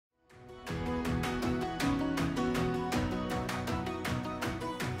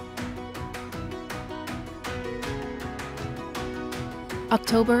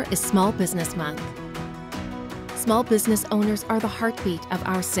October is Small Business Month. Small business owners are the heartbeat of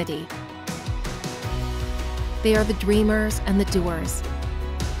our city. They are the dreamers and the doers.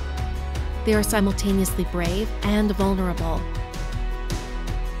 They are simultaneously brave and vulnerable.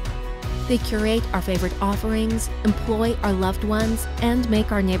 They curate our favorite offerings, employ our loved ones, and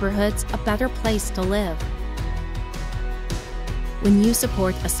make our neighborhoods a better place to live. When you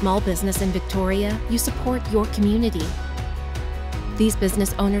support a small business in Victoria, you support your community. These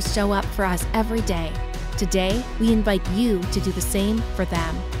business owners show up for us every day. Today, we invite you to do the same for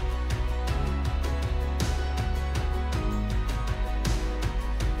them.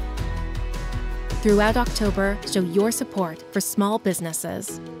 Throughout October, show your support for small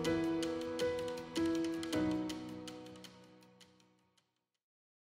businesses.